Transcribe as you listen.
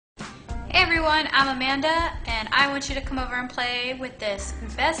Hey everyone, I'm Amanda, and I want you to come over and play with this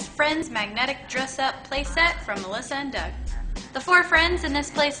Best Friends Magnetic Dress-Up playset from Melissa and Doug. The 4 friends in this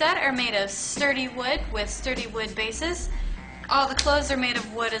playset are made of sturdy wood with sturdy wood bases. All the clothes are made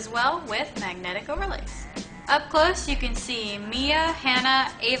of wood as well with magnetic overlays. Up close you can see Mia,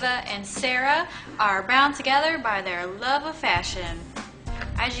 Hannah, Ava, and Sarah are bound together by their love of fashion.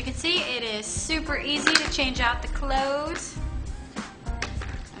 As you can see, it is super easy to change out the clothes.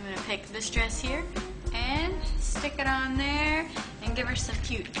 I'm going to pick this dress here and stick it on there and give her some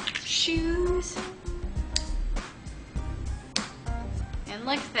cute shoes. And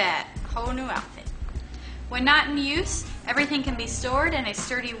look at that, whole new outfit. When not in use, everything can be stored in a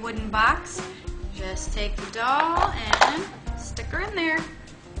sturdy wooden box. Just take the doll and stick her in there,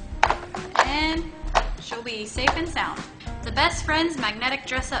 and she'll be safe and sound. The Best Friends Magnetic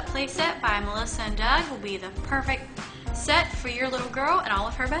Dress-Up playset by Melissa and Doug will be the perfect set for your little girl and all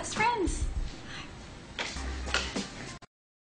of her best friends.